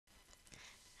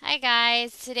Hi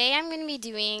guys, today I'm going to be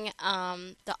doing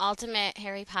the Ultimate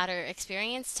Harry Potter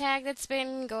Experience tag that's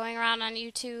been going around on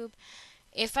YouTube.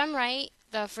 If I'm right,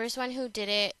 the first one who did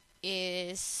it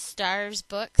is Stars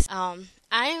Books.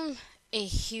 I'm a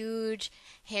huge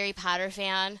Harry Potter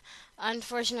fan.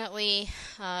 Unfortunately,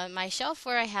 my shelf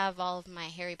where I have all of my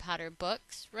Harry Potter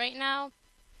books right now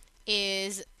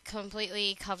is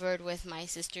completely covered with my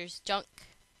sister's junk.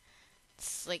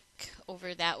 It's like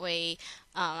over that way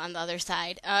on the other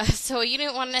side. So you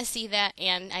didn't want to see that,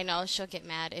 and I know she'll get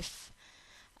mad if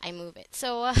I move it.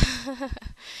 So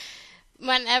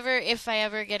if I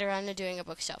ever get around to doing a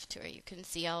bookshelf tour, you can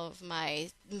see all of my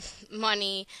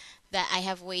money that I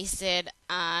have wasted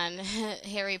on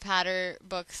Harry Potter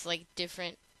books, like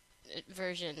different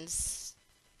versions,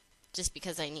 just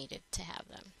because I needed to have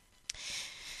them.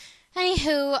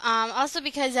 Anywho, also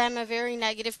because I'm a very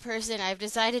negative person, I've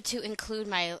decided to include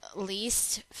my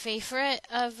least favorite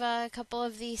of a couple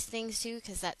of these things too,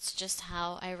 because that's just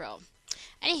how I roll.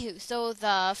 Anywho, so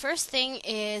the first thing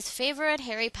is favorite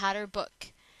Harry Potter book.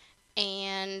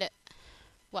 And,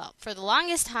 well, for the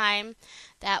longest time,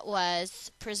 that was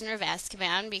Prisoner of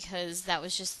Azkaban, because that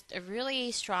was just a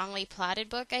really strongly plotted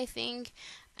book, I think.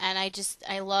 And I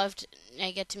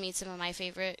get to meet some of my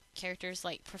favorite characters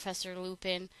like Professor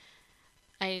Lupin.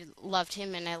 I loved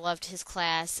him and I loved his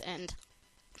class and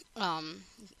um,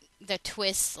 the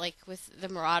twists like with the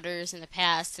Marauders in the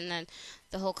past and then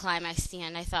the whole climax at the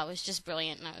end I thought was just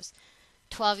brilliant, and I was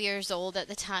 12 years old at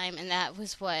the time, and that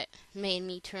was what made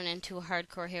me turn into a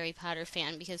hardcore Harry Potter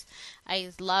fan, because I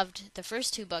loved the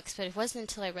first two books, but it wasn't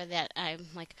until I read that I'm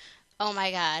like, oh my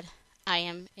god, I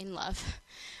am in love.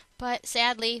 But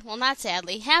sadly, well, not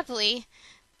sadly, happily,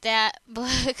 that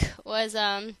book was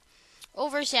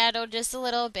overshadowed just a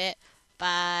little bit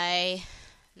by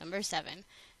number 7,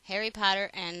 Harry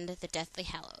Potter and the Deathly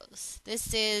Hallows.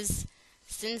 This is,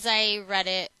 since I read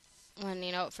it when,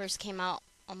 it first came out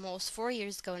almost 4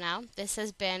 years ago now, this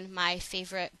has been my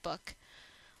favorite book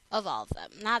of all of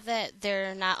them. Not that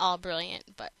they're not all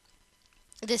brilliant, but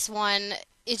this one,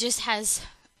 it just has,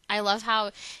 I love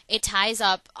how it ties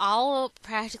up all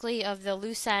practically of the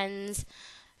loose ends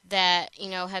that,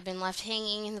 have been left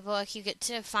hanging in the book. You get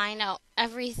to find out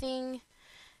everything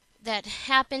that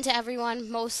happened to everyone,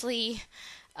 mostly.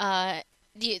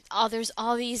 There's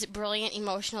all these brilliant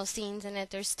emotional scenes in it.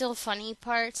 There's still funny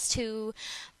parts too.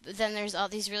 But then there's all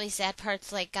these really sad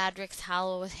parts like Godric's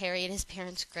Hollow with Harry at his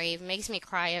parents' grave. It makes me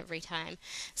cry every time,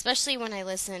 especially when I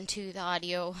listen to the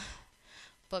audio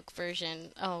book version.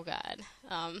 Oh God.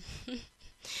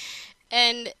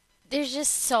 And there's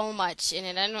just so much in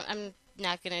it. I'm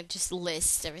not gonna just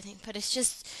list everything, but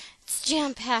it's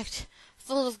jam packed,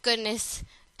 full of goodness,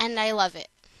 and I love it.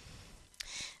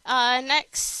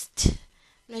 Next, I'm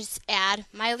gonna just add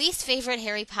my least favorite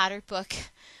Harry Potter book,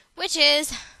 which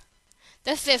is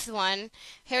the fifth one,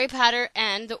 Harry Potter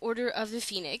and the Order of the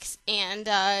Phoenix. And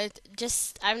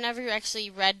I've never actually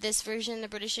read this version, the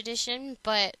British edition,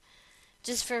 but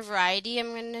just for variety,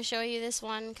 I'm going to show you this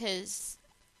one because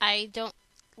I don't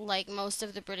like most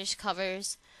of the British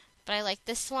covers, but I like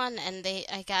this one, and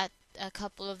I got a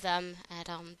couple of them at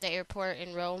the airport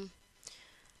in Rome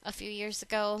a few years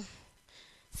ago.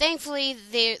 Thankfully,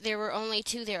 there were only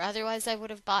 2 there. Otherwise, I would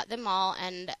have bought them all,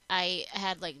 and I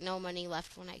had like no money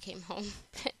left when I came home.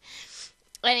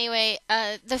 Anyway,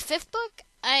 the 5th book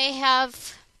I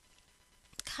have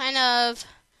kind of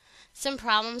some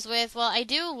problems with. Well, I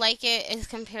do like it as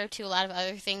compared to a lot of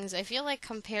other things. I feel like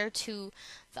compared to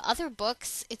the other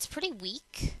books, it's pretty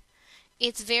weak.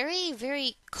 It's very,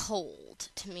 very cold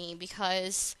to me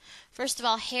because, first of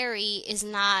all, Harry is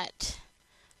not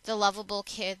the lovable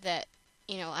kid that,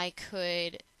 I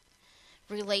could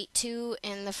relate to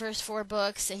in the first 4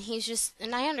 books, and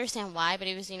and I understand why, but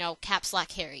he was, Caps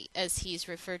Lock Harry, as he's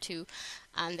referred to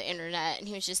on the internet, and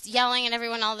he was just yelling at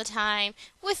everyone all the time,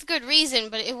 with good reason,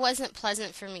 but it wasn't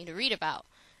pleasant for me to read about.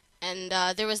 And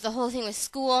there was the whole thing with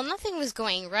school. Nothing was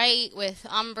going right with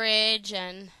Umbridge,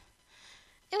 and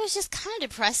it was just kind of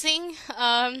depressing.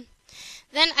 Then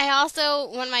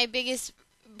one of my biggest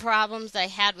problems that I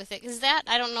had with it, because that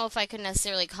I don't know if I could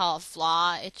necessarily call a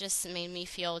flaw, it just made me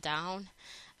feel down,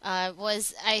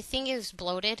 was I think it was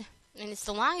bloated. And it's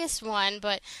the longest one,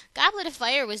 but Goblet of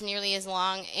Fire was nearly as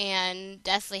long, and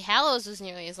Deathly Hallows was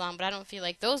nearly as long, but I don't feel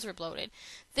like those were bloated.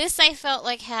 This I felt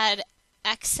like had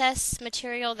excess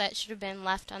material that should have been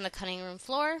left on the cutting room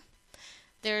floor.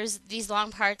 There's these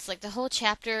long parts, like the whole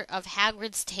chapter of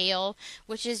Hagrid's tale,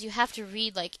 which is you have to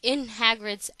read like in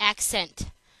Hagrid's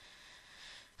accent.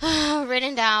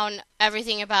 Written down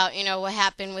everything about, what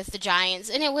happened with the Giants,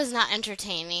 and it was not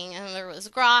entertaining, and there was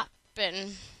Grop,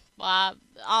 and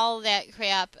all that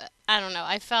crap. I don't know.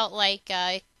 I felt like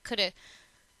I could have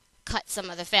cut some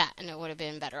of the fat and it would have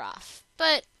been better off.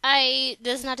 But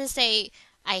that's not to say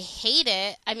I hate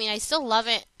it. I mean, I still love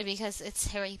it because it's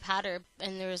Harry Potter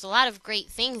and there's a lot of great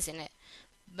things in it.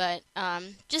 But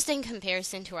just in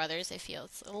comparison to others, I feel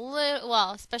it's a little,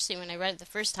 well, especially when I read it the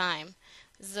first time,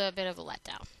 it's a bit of a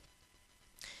letdown.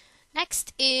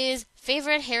 Next is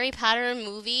favorite Harry Potter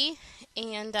movie,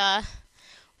 and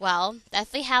well,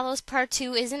 Deathly Hallows Part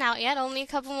 2 isn't out yet, only a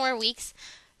couple more weeks.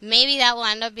 Maybe that will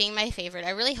end up being my favorite. I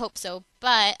really hope so.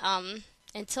 But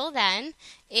until then,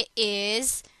 it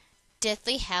is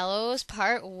Deathly Hallows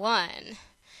Part 1.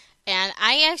 And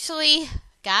I actually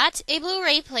got a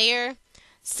Blu-ray player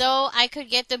so I could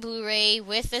get the Blu-ray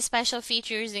with the special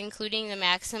features, including the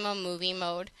maximum movie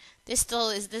mode. This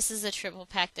is a triple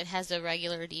pack that has a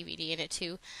regular DVD in it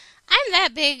too. I'm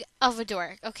that big of a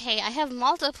dork, okay? I have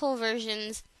multiple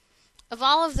versions of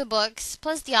all of the books,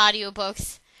 plus the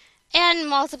audiobooks, and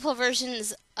multiple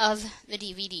versions of the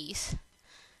DVDs.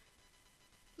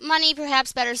 Money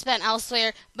perhaps better spent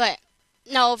elsewhere, but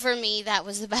no, for me, that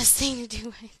was the best thing to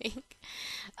do, I think.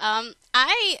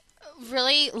 I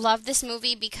really love this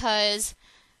movie because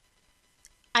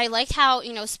I liked how,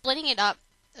 splitting it up,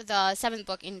 the seventh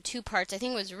book, in two parts, I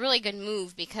think was a really good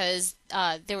move because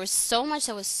there was so much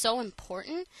that was so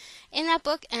important in that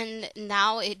book, and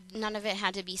now none of it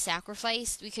had to be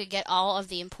sacrificed. We could get all of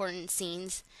the important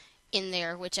scenes in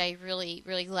there, which I really,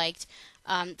 really liked.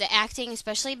 The acting,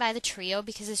 especially by the trio,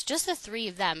 because it's just the three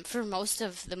of them for most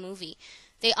of the movie.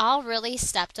 They all really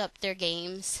stepped up their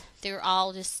games. They were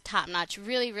all just top-notch.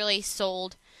 Really, really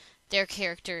sold their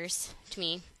characters to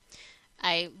me.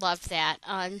 I loved that.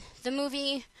 The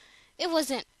movie, it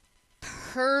wasn't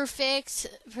perfect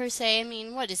per se. I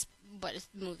mean, what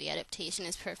movie adaptation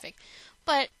is perfect?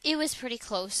 But it was pretty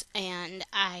close, and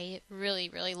I really,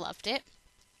 really loved it.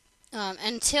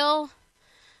 Until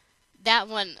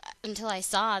I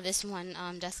saw this one,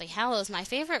 Deathly Hallows, my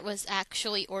favorite was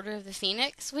actually Order of the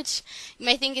Phoenix, which you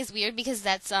might think is weird because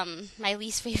that's my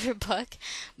least favorite book,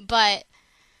 but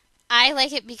I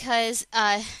like it because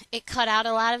it cut out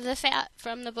a lot of the fat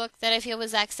from the book that I feel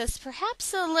was excess,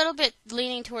 perhaps a little bit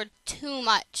leaning toward too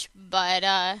much, but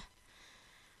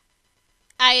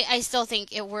I still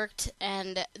think it worked,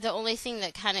 and the only thing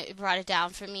that kind of brought it down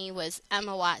for me was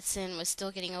Emma Watson was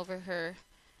still getting over her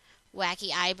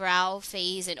wacky eyebrow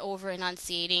phase and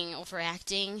over-enunciating,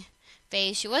 overacting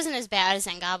phase. She wasn't as bad as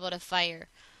in Goblet of Fire,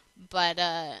 but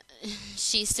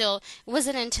she still, it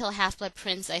wasn't until Half-Blood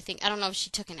Prince, I think, I don't know if she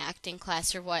took an acting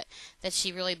class or what, that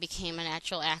she really became a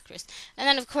natural actress. And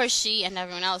then, of course, she and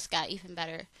everyone else got even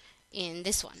better in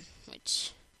this one,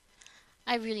 which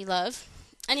I really love.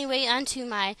 Anyway, on to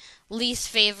my least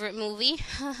favorite movie.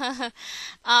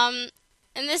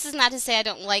 And this is not to say I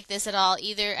don't like this at all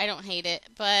either. I don't hate it,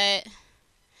 but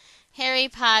Harry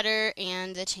Potter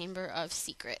and the Chamber of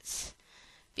Secrets.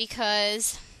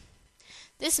 Because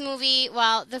this movie,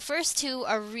 while the first two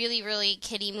are really, really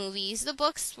kiddie movies, the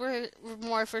books were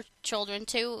more for children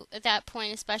too, at that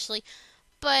point especially.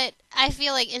 But I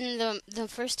feel like in the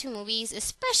first two movies,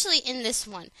 especially in this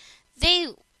one,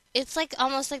 it's like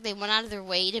almost like they went out of their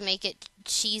way to make it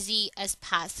cheesy as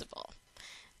possible.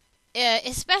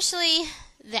 Especially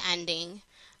the ending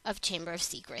of Chamber of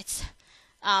Secrets.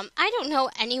 I don't know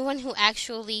anyone who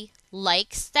actually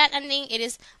likes that ending. It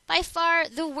is by far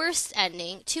the worst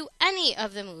ending to any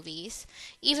of the movies.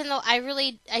 Even though I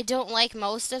don't like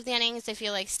most of the endings. I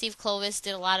feel like Steve Kloves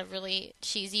did a lot of really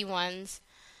cheesy ones.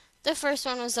 The first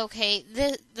one was okay.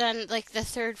 Then the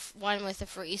third one with the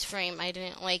freeze frame, I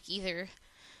didn't like either.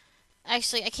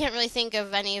 Actually, I can't really think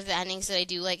of any of the endings that I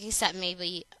do like, except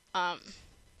maybe 1,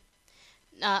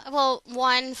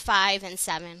 5, and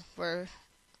 7 were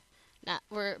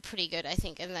pretty good, I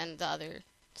think, and then the others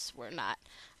were not.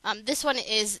 This one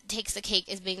takes the cake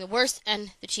as being the worst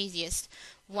and the cheesiest.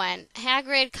 When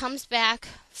Hagrid comes back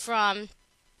from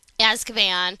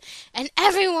Azkaban, and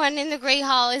everyone in the Great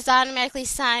Hall is automatically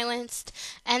silenced,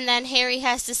 and then Harry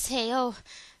has to say, "Oh,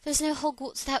 there's no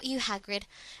Hogwarts without you, Hagrid,"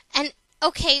 and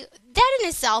okay, that in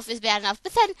itself is bad enough,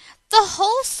 but then the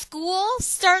whole school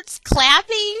starts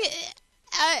clapping.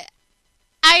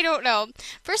 I don't know.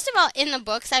 First of all, in the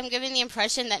books, I'm given the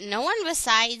impression that no one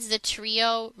besides the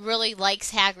trio really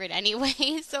likes Hagrid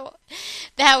anyway, so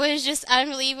that was just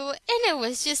unbelievable, and it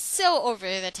was just so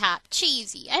over the top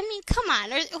cheesy. I mean, come on,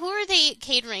 who are they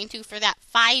catering to for that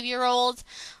 5-year-old?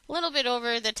 A little bit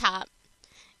over the top,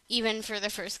 even for the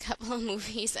first couple of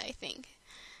movies, I think.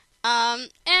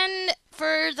 And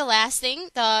for the last thing,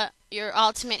 your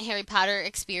ultimate Harry Potter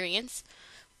experience.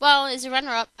 Well, as a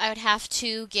runner-up, I would have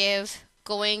to give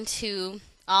going to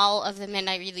all of the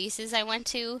midnight releases I went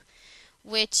to,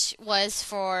 which was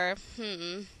for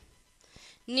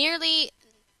nearly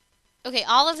okay,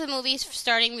 all of the movies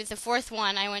starting with the fourth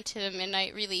one. I went to the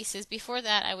midnight releases. Before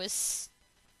that, I was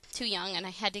too young and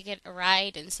I had to get a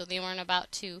ride, and so they weren't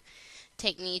about to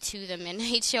take me to the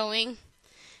midnight showing.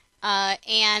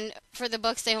 And for the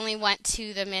books, I only went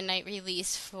to the midnight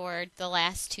release for the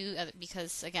last two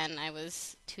because, again, I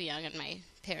was too young and my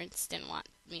parents didn't want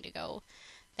me to go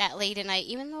that late at night,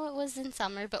 even though it was in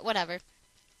summer, but whatever.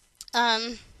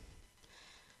 Um,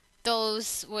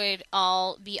 those would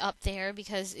all be up there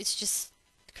because it's just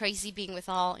crazy being with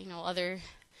all, other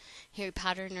Harry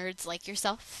Potter nerds like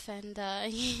yourself and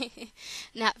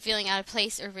not feeling out of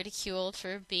place or ridiculed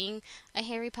for being a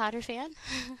Harry Potter fan.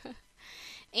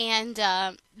 And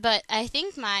but I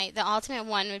think the ultimate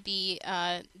one would be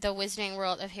the Wizarding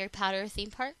World of Harry Potter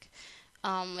theme park,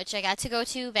 which I got to go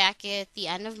to back at the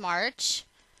end of March.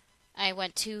 I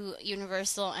went to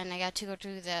Universal and I got to go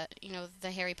to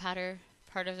the Harry Potter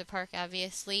part of the park,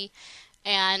 obviously.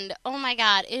 And oh my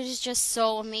God, it is just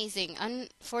so amazing.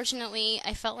 Unfortunately,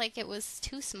 I felt like it was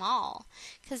too small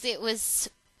because it was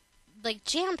like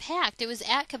jam packed. It was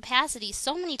at capacity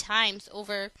so many times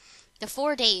over the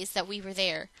 4 days that we were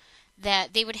there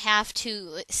that they would have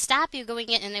to stop you going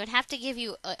in and they would have to give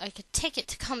you a ticket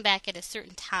to come back at a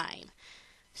certain time.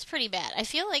 It's pretty bad. I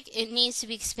feel like it needs to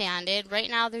be expanded. Right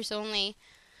now there's only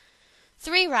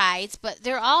 3 rides, but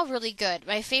they're all really good.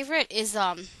 My favorite is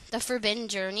the Forbidden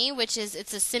Journey, which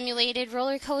it's a simulated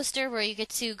roller coaster where you get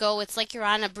to go. It's like you're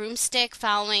on a broomstick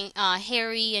following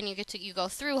Harry, and you go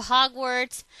through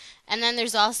Hogwarts. And then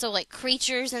there's also like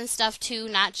creatures and stuff too,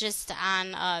 not just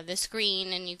on the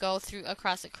screen. And you go through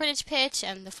across the Quidditch pitch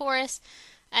and the forest,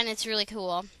 and it's really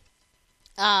cool.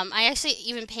 I actually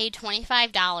even paid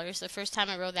 $25 the first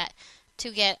time I rode that to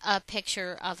get a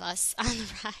picture of us on the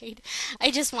ride.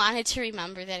 I just wanted to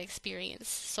remember that experience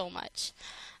so much.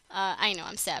 I know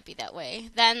I'm sappy that way.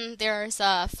 Then there's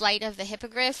Flight of the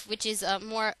Hippogriff, which is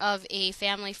more of a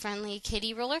family-friendly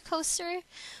kiddie roller coaster,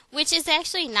 which is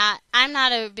actually not. I'm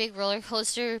not a big roller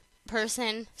coaster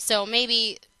person, so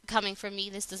maybe coming from me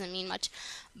this doesn't mean much.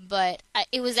 But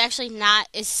it was actually not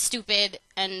as stupid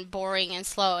and boring and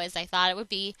slow as I thought it would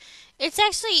be. It's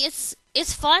actually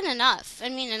it's fun enough. I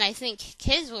mean, and I think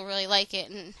kids will really like it.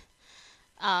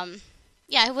 And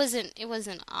yeah, it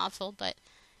wasn't awful, but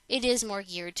it is more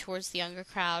geared towards the younger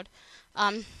crowd.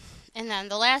 And then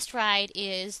the last ride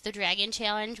is the Dragon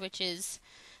Challenge, which is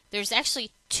there's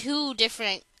actually 2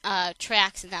 different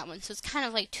tracks in that one, so it's kind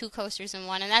of like 2 coasters in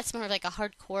one, and that's more like a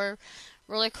hardcore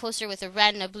roller coaster with a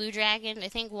red and a blue dragon. I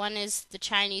think one is the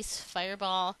Chinese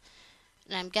Fireball,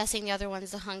 and I'm guessing the other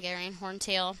one's the Hungarian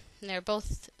Horntail. And they're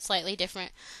both slightly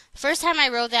different. First time I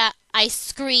rode that, I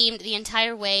screamed the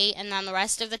entire way, and then the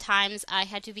rest of the times I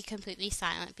had to be completely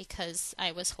silent because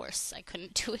I was hoarse. I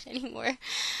couldn't do it anymore.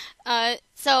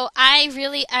 So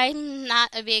I'm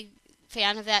not a big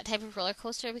fan of that type of roller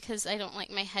coaster because I don't like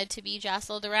my head to be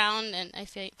jostled around, and I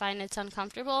find it's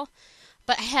uncomfortable.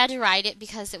 But I had to ride it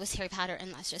because it was Harry Potter,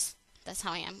 and that's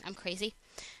how I am. I'm crazy.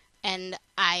 And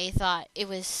I thought it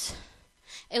was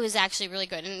actually really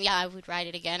good, and yeah, I would ride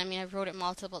it again. I mean, I've rode it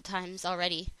multiple times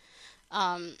already.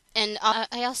 And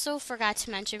I also forgot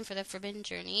to mention for the Forbidden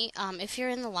Journey, if you're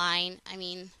in the line, I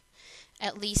mean,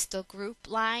 at least the group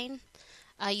line,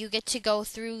 you get to go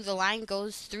through, the line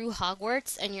goes through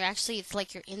Hogwarts, and it's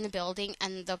like you're in the building,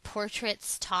 and the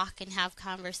portraits talk and have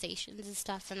conversations and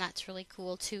stuff, and that's really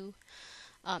cool too.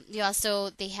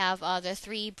 They have the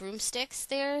 3 broomsticks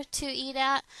there to eat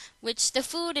at, which the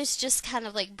food is just kind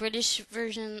of like British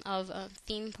version of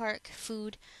theme park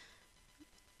food,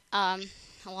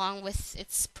 along with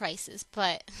its prices,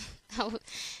 but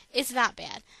it's not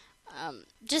bad. And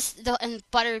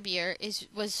butterbeer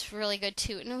was really good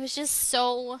too, and it was just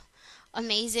so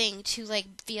amazing to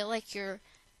like feel like you're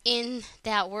in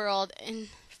that world and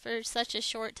for such a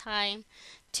short time.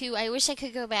 Too, I wish I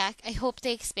could go back. I hope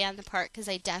they expand the park because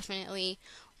I definitely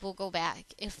will go back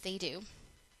if they do.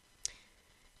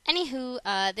 Anywho,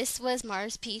 this was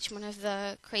Mars Peach, one of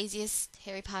the craziest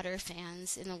Harry Potter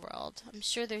fans in the world. I'm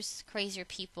sure there's crazier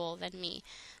people than me,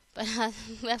 but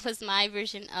that was my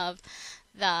version of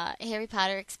the Harry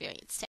Potter experience.